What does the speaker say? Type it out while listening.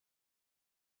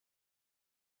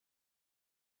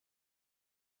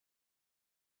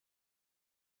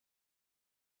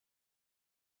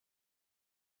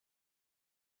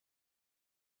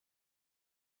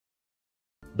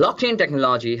Blockchain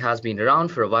technology has been around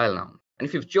for a while now, and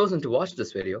if you've chosen to watch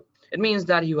this video, it means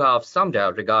that you have some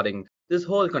doubt regarding this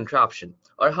whole contraption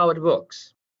or how it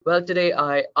works. Well, today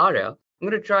Arya, I'm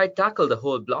going to try tackle the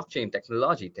whole blockchain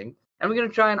technology thing, and we're going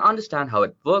to try and understand how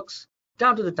it works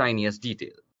down to the tiniest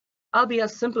detail. I'll be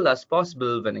as simple as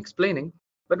possible when explaining,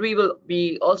 but we will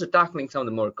be also tackling some of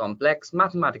the more complex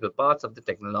mathematical parts of the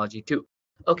technology too.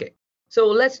 Okay, so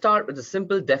let's start with the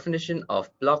simple definition of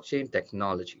blockchain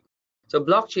technology. So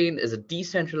blockchain is a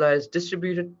decentralized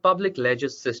distributed public ledger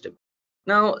system.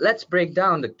 Now let's break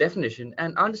down the definition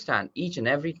and understand each and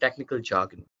every technical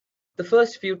jargon. The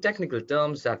first few technical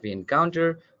terms that we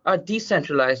encounter are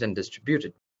decentralized and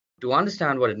distributed. To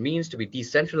understand what it means to be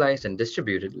decentralized and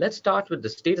distributed, let's start with the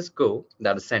status quo,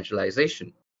 that is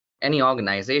centralization. Any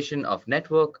organization of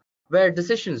network where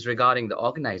decisions regarding the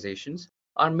organizations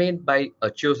are made by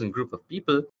a chosen group of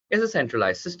people is a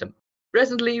centralized system.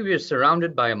 Presently, we are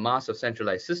surrounded by a mass of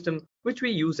centralized system which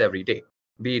we use every day.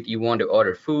 Be it you want to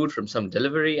order food from some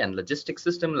delivery and logistics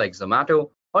system like Zomato,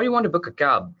 or you want to book a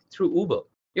cab through Uber,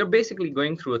 you're basically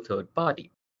going through a third party.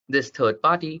 This third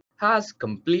party has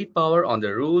complete power on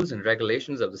the rules and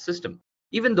regulations of the system.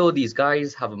 Even though these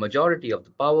guys have a majority of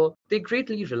the power, they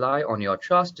greatly rely on your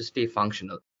trust to stay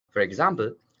functional. For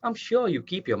example, I'm sure you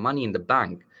keep your money in the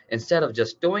bank instead of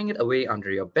just stowing it away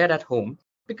under your bed at home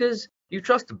because you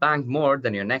trust the bank more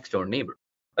than your next door neighbor.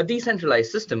 A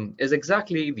decentralized system is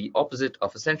exactly the opposite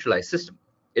of a centralized system.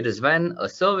 It is when a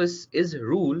service is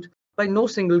ruled by no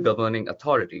single governing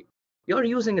authority. You're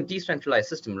using a decentralized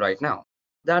system right now.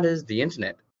 That is the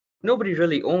internet. Nobody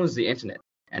really owns the internet,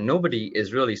 and nobody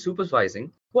is really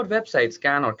supervising what websites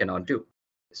can or cannot do.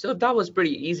 So that was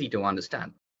pretty easy to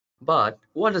understand. But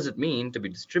what does it mean to be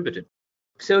distributed?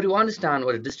 So to understand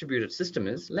what a distributed system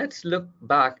is, let's look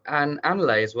back and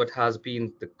analyze what has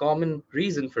been the common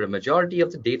reason for a majority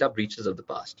of the data breaches of the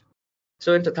past.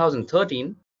 So in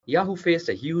 2013, Yahoo faced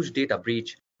a huge data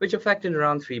breach which affected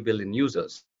around 3 billion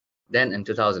users. Then in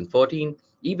 2014,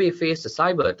 eBay faced a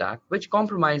cyber attack which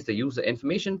compromised the user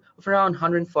information of around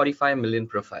 145 million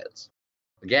profiles.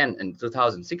 Again in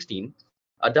 2016,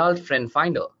 Adult Friend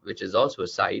Finder, which is also a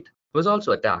site, was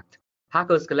also attacked.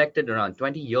 Hackers collected around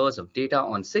 20 years of data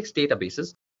on 6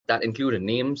 databases that included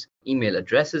names, email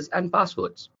addresses, and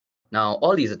passwords. Now,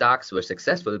 all these attacks were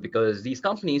successful because these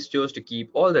companies chose to keep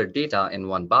all their data in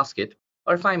one basket,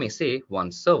 or if I may say,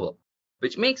 one server,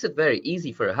 which makes it very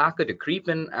easy for a hacker to creep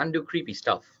in and do creepy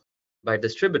stuff. By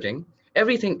distributing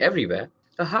everything everywhere,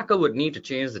 a hacker would need to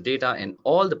change the data in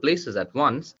all the places at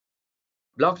once.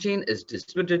 Blockchain is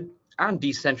distributed and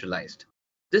decentralized.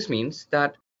 This means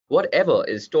that whatever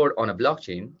is stored on a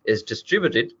blockchain is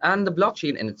distributed, and the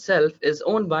blockchain in itself is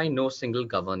owned by no single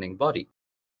governing body.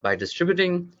 By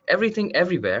distributing everything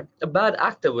everywhere, a bad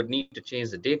actor would need to change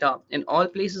the data in all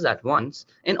places at once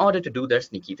in order to do their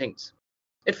sneaky things.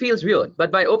 It feels weird,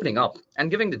 but by opening up and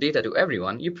giving the data to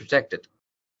everyone, you protect it.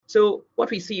 So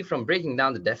what we see from breaking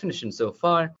down the definition so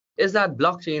far is that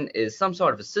blockchain is some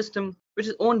sort of a system which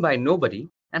is owned by nobody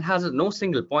and has no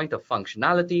single point of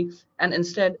functionality, and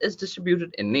instead is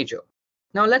distributed in nature.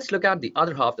 Now let's look at the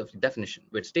other half of the definition,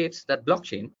 which states that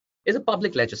blockchain is a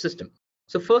public ledger system.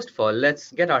 So first of all,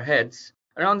 let's get our heads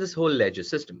around this whole ledger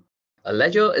system. A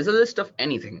ledger is a list of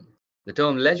anything. The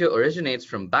term ledger originates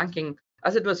from banking,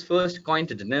 as it was first coined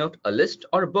to denote a list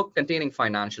or a book containing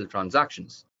financial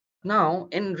transactions. Now,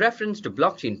 in reference to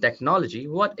blockchain technology,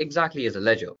 what exactly is a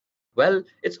ledger? Well,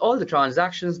 it's all the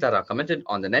transactions that are committed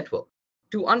on the network.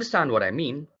 To understand what I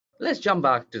mean, let's jump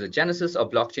back to the genesis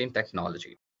of blockchain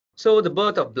technology. So the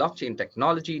birth of blockchain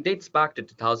technology dates back to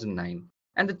 2009,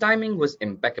 and the timing was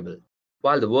impeccable.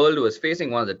 While the world was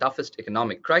facing one of the toughest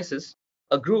economic crises,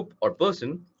 a group or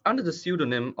person under the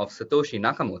pseudonym of Satoshi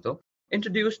Nakamoto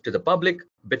introduced to the public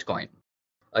Bitcoin,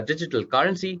 a digital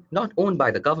currency not owned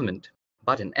by the government,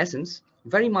 but in essence,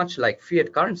 very much like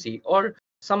fiat currency, or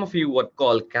some of you would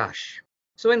call cash.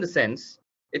 So in the sense,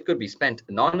 it could be spent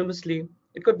anonymously,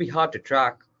 it could be hard to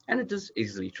track, and it is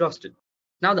easily trusted.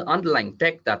 Now the underlying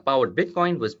tech that powered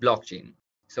Bitcoin was blockchain.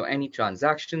 So any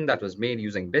transaction that was made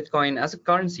using Bitcoin as a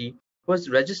currency was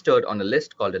registered on a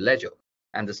list called a ledger,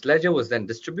 and this ledger was then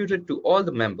distributed to all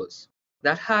the members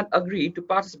that had agreed to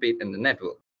participate in the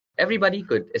network. Everybody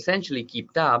could essentially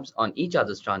keep tabs on each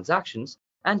other's transactions,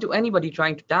 and to anybody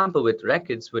trying to tamper with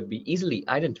records would be easily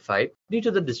identified due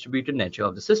to the distributed nature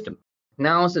of the system.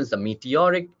 Now, since the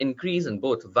meteoric increase in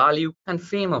both value and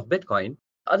fame of Bitcoin,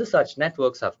 other such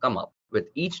networks have come up, with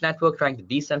each network trying to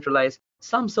decentralize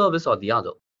some service or the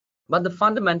other. But the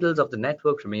fundamentals of the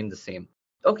network remain the same.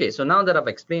 Okay, so now that I've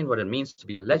explained what it means to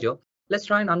be a ledger, let's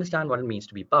try and understand what it means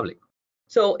to be public.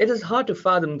 So it is hard to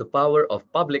fathom the power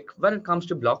of public when it comes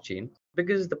to blockchain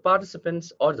because the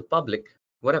participants or the public,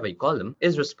 whatever you call them,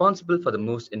 is responsible for the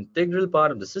most integral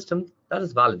part of the system, that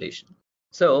is validation.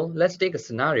 So let's take a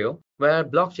scenario where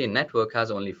blockchain network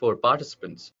has only 4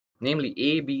 participants, namely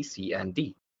A, B, C, and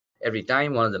D. Every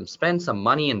time one of them spends some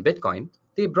money in Bitcoin,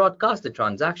 they broadcast the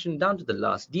transaction down to the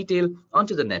last detail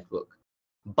onto the network.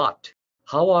 But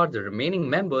how are the remaining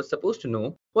members supposed to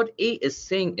know what A is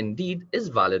saying indeed is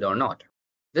valid or not?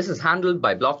 This is handled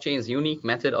by blockchain's unique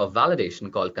method of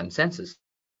validation called consensus.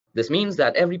 This means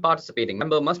that every participating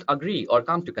member must agree or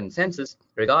come to consensus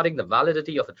regarding the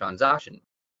validity of a transaction.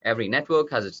 Every network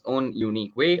has its own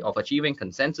unique way of achieving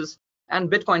consensus, and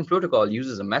Bitcoin protocol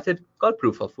uses a method called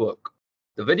proof of work.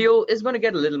 The video is going to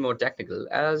get a little more technical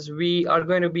as we are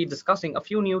going to be discussing a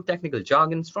few new technical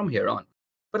jargons from here on,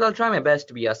 but I'll try my best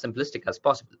to be as simplistic as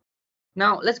possible.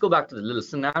 Now let's go back to the little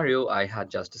scenario I had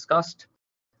just discussed.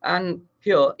 And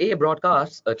here A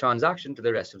broadcasts a transaction to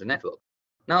the rest of the network.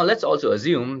 Now let's also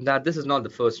assume that this is not the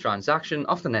first transaction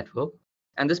of the network,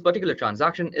 and this particular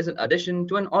transaction is an addition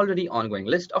to an already ongoing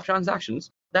list of transactions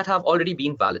that have already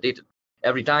been validated.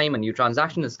 Every time a new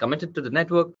transaction is committed to the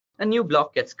network, a new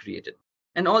block gets created,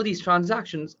 and all these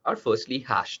transactions are firstly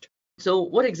hashed. So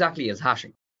what exactly is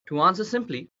hashing? To answer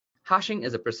simply, hashing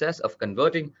is a process of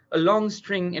converting a long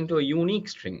string into a unique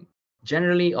string,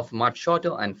 generally of much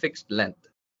shorter and fixed length.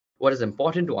 What is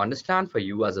important to understand for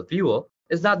you as a viewer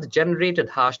is that the generated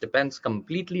hash depends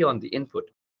completely on the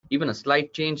input. Even a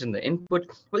slight change in the input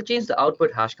will change the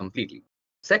output hash completely.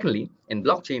 Secondly, in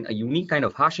blockchain, a unique kind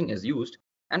of hashing is used,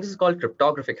 and this is called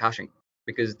cryptographic hashing,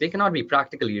 because they cannot be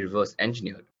practically reverse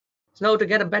engineered. So now to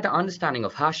get a better understanding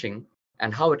of hashing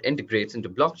and how it integrates into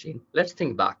blockchain, let's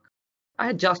think back. I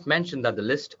had just mentioned that the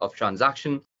list of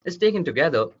transactions is taken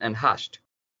together and hashed.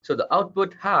 So the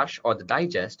output hash or the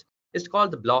digest is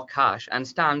called the block hash and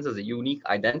stands as a unique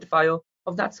identifier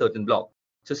of that certain block.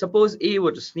 So suppose A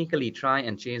were to sneakily try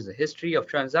and change the history of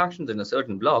transactions in a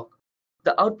certain block,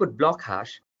 the output block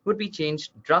hash would be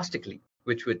changed drastically,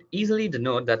 which would easily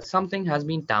denote that something has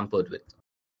been tampered with.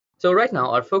 So right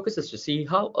now our focus is to see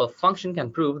how a function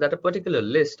can prove that a particular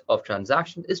list of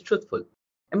transactions is truthful.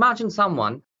 Imagine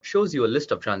someone shows you a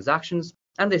list of transactions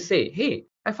and they say, hey,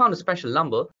 I found a special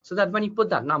number so that when you put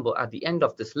that number at the end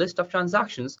of this list of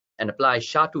transactions and apply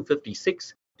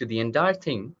SHA-256 to the entire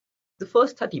thing, the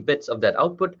first 30 bits of that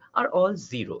output are all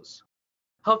zeros.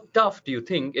 How tough do you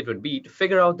think it would be to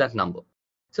figure out that number?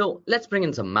 So let's bring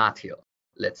in some math here.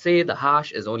 Let's say the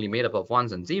hash is only made up of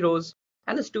ones and zeros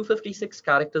and is 256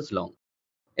 characters long.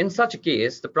 In such a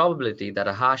case, the probability that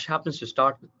a hash happens to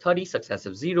start with 30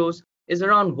 successive zeros is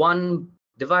around 1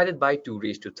 divided by 2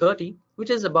 raised to 30,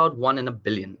 which is about 1 in a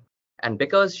billion. And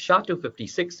because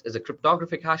SHA-256 is a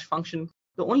cryptographic hash function,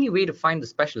 the only way to find the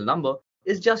special number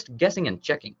is just guessing and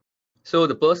checking. So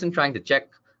the person trying to check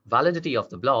validity of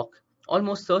the block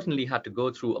almost certainly had to go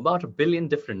through about 1 billion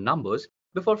different numbers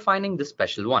before finding this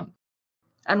special one.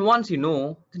 And once you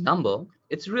know the number,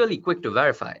 it's really quick to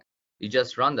verify. You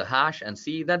just run the hash and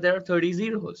see that there are 30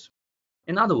 zeros.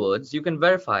 In other words, you can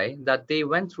verify that they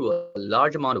went through a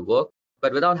large amount of work,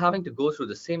 but without having to go through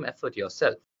the same effort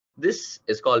yourself. This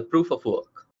is called proof of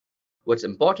work. What's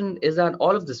important is that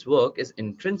all of this work is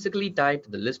intrinsically tied to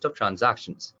the list of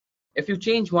transactions. If you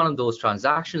change one of those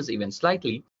transactions even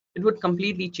slightly, it would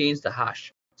completely change the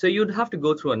hash. So you'd have to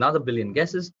go through another billion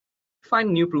guesses to find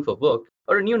a new proof of work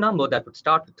or a new number that would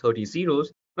start with 30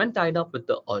 zeros when tied up with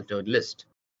the altered list.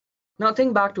 Now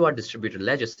think back to our distributed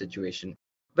ledger situation,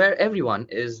 where everyone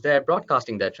is there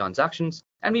broadcasting their transactions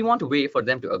and we want a way for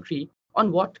them to agree on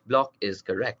what block is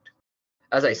correct.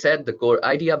 As I said, the core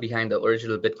idea behind the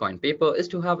original Bitcoin paper is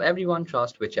to have everyone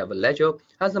trust whichever ledger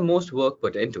has the most work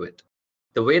put into it.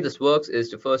 The way this works is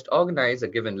to first organize a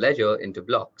given ledger into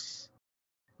blocks.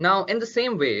 Now, in the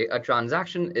same way, a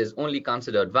transaction is only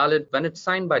considered valid when it's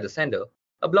signed by the sender.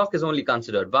 A block is only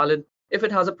considered valid if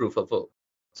it has a proof of work.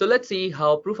 So let's see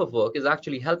how proof of work is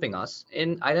actually helping us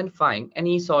in identifying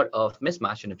any sort of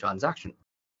mismatch in a transaction.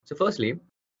 So firstly,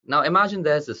 now imagine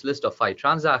there's this list of 5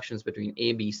 transactions between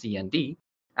A, B, C, and D,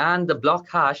 and the block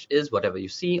hash is whatever you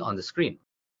see on the screen.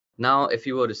 Now, if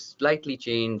you were to slightly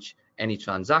change any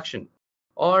transaction,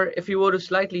 or if you were to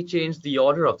slightly change the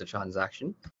order of the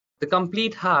transaction, the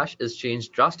complete hash is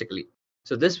changed drastically.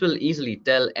 So this will easily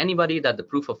tell anybody that the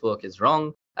proof of work is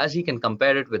wrong, as he can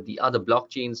compare it with the other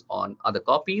blockchains on other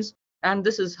copies, and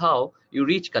this is how you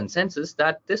reach consensus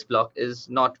that this block is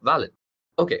not valid.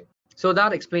 Okay, so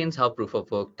that explains how proof of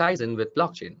work ties in with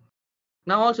blockchain.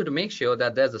 Now also to make sure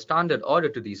that there's a standard order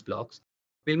to these blocks,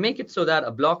 we'll make it so that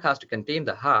a block has to contain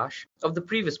the hash of the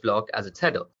previous block as its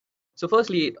header. So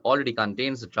firstly, it already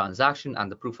contains the transaction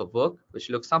and the proof of work, which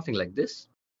looks something like this.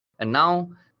 And now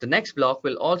the next block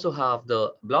will also have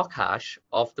the block hash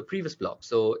of the previous block.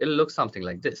 So it'll look something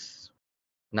like this.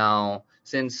 Now,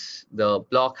 since the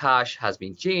block hash has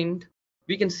been chained,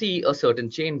 we can see a certain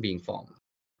chain being formed.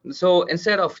 So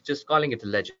instead of just calling it a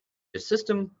ledger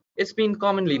system, it's been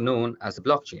commonly known as the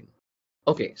blockchain.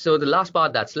 Okay, so the last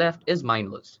part that's left is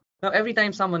miners. Now, every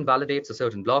time someone validates a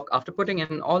certain block after putting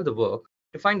in all the work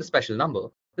to find the special number,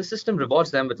 the system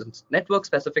rewards them with a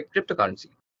network-specific cryptocurrency.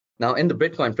 Now, in the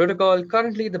Bitcoin protocol,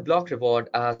 currently the block reward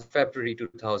as of February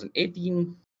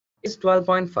 2018 is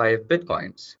 12.5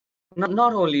 Bitcoins.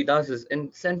 Not only does this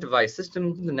incentivize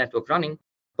system keep the network running,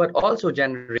 but also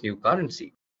generate new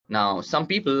currency. Now, some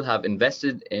people have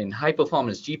invested in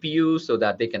high-performance GPUs so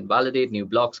that they can validate new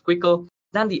blocks quicker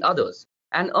than the others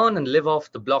and earn and live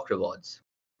off the block rewards.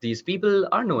 These people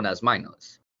are known as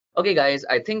miners. Okay, guys,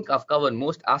 I think I've covered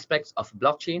most aspects of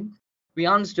blockchain. We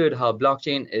understood how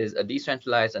blockchain is a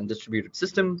decentralized and distributed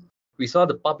system. We saw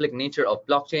the public nature of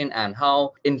blockchain and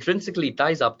how intrinsically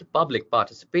ties up to public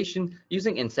participation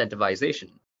using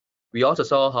incentivization. We also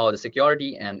saw how the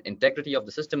security and integrity of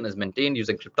the system is maintained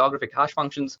using cryptographic hash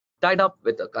functions tied up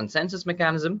with a consensus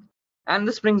mechanism. And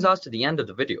this brings us to the end of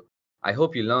the video. I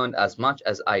hope you learned as much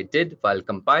as I did while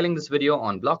compiling this video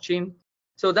on blockchain.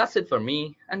 So that's it for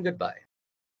me, and goodbye.